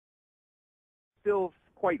still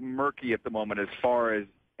quite murky at the moment as far as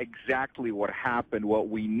exactly what happened. What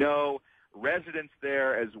we know, residents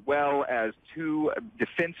there as well as two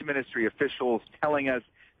Defense Ministry officials telling us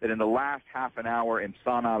that in the last half an hour in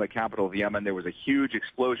Sana'a, the capital of Yemen, there was a huge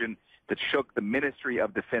explosion that shook the Ministry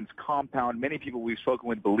of Defense compound. Many people we've spoken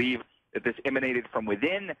with believe that this emanated from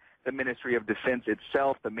within the Ministry of Defense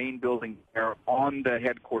itself, the main building there on the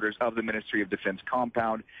headquarters of the Ministry of Defense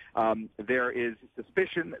compound. There is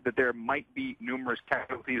suspicion that there might be numerous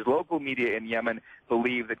casualties. Local media in Yemen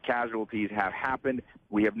believe that casualties have happened.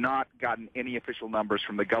 We have not gotten any official numbers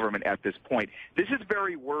from the government at this point. This is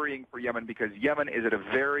very worrying for Yemen because Yemen is at a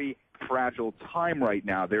very fragile time right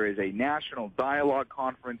now. There is a national dialogue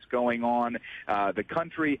conference going on. The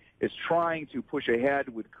country is trying to push ahead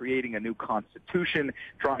with creating a new constitution,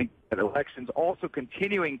 trying to get elections, also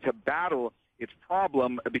continuing to battle its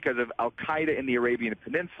problem because of Al-Qaeda in the Arabian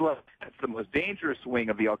Peninsula. That's the most dangerous wing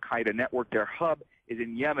of the Al-Qaeda network. Their hub is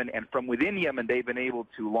in Yemen, and from within Yemen, they've been able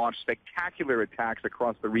to launch spectacular attacks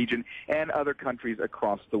across the region and other countries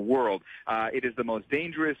across the world. It is the most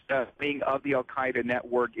dangerous wing of the Al-Qaeda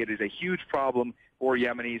network. It is a huge problem for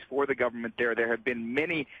Yemenis, for the government there. There have been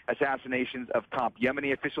many assassinations of top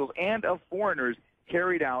Yemeni officials and of foreigners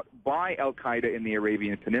carried out by Al-Qaeda in the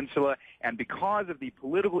Arabian Peninsula, and because of the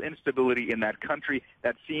political instability in that country,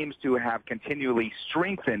 that seems to have continually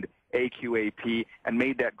strengthened AQAP and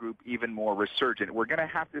made that group even more resurgent. We're going to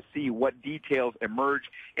have to see what details emerge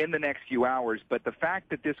in the next few hours, but the fact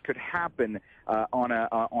that this could happen on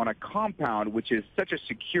a compound which is such a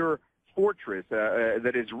secure fortress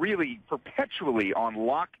that is really perpetually on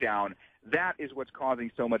lockdown, that is what's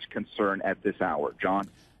causing so much concern at this hour. John?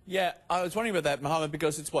 Yeah, I was wondering about that, Mohammed,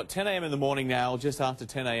 because it's, 10 a.m. in the morning now, just after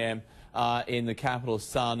 10 a.m. In the capital,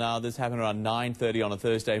 Sana'a. This happened around 9:30 on a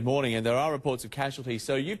Thursday morning, and there are reports of casualties.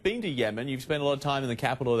 So you've been to Yemen. You've spent a lot of time in the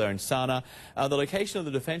capital there in Sana'a. The location of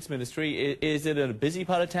the Defense Ministry, is it in a busy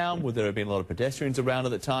part of town? Would there have been a lot of pedestrians around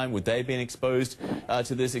at the time? Would they have been exposed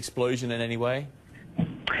to this explosion in any way?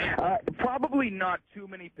 Probably not too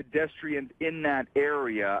many pedestrians in that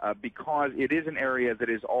area because it is an area that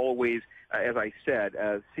is always, as I said,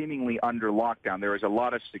 seemingly under lockdown. There is a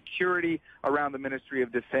lot of security around the Ministry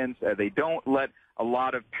of Defense. They don't let a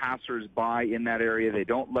lot of passers-by in that area. They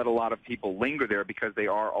don't let a lot of people linger there because they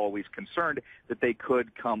are always concerned that they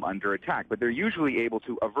could come under attack. But they're usually able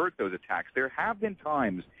to avert those attacks. There have been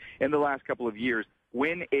times in the last couple of years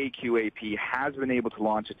when AQAP has been able to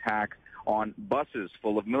launch attacks on buses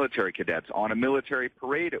full of military cadets, on a military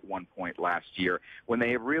parade at one point last year, when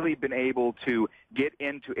they have really been able to get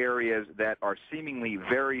into areas that are seemingly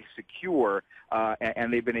very secure,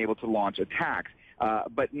 and they've been able to launch attacks.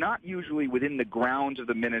 But not usually within the grounds of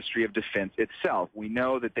the Ministry of Defense itself. We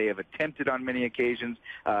know that they have attempted on many occasions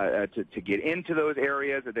to get into those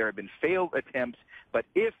areas, that there have been failed attempts. But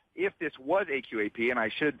if this was AQAP, and I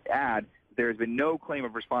should add, there has been no claim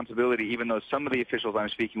of responsibility, even though some of the officials I'm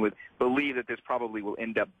speaking with believe that this probably will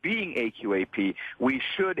end up being AQAP. We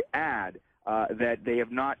should add that they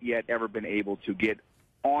have not yet ever been able to get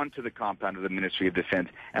onto the compound of the Ministry of Defense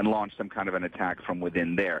and launch some kind of an attack from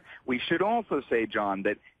within there. We should also say, John,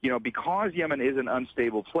 that because Yemen is an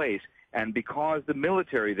unstable place, and because the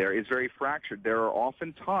military there is very fractured, there are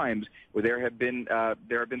often times where there have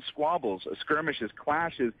been squabbles, skirmishes,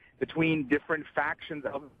 clashes between different factions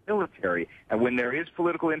of the military. And when there is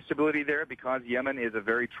political instability there, because Yemen is a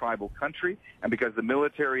very tribal country, and because the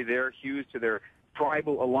military there hews to their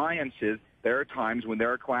tribal alliances, there are times when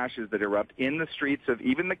there are clashes that erupt in the streets of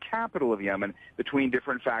even the capital of Yemen between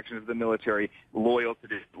different factions of the military loyal to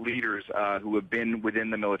the leaders who have been within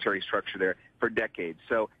the military structure there for decades.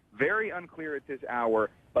 So very unclear at this hour,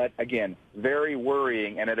 but again, very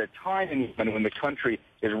worrying, and at a time in Yemen when the country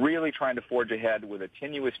is really trying to forge ahead with a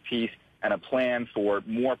tenuous peace and a plan for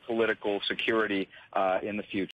more political security in the future.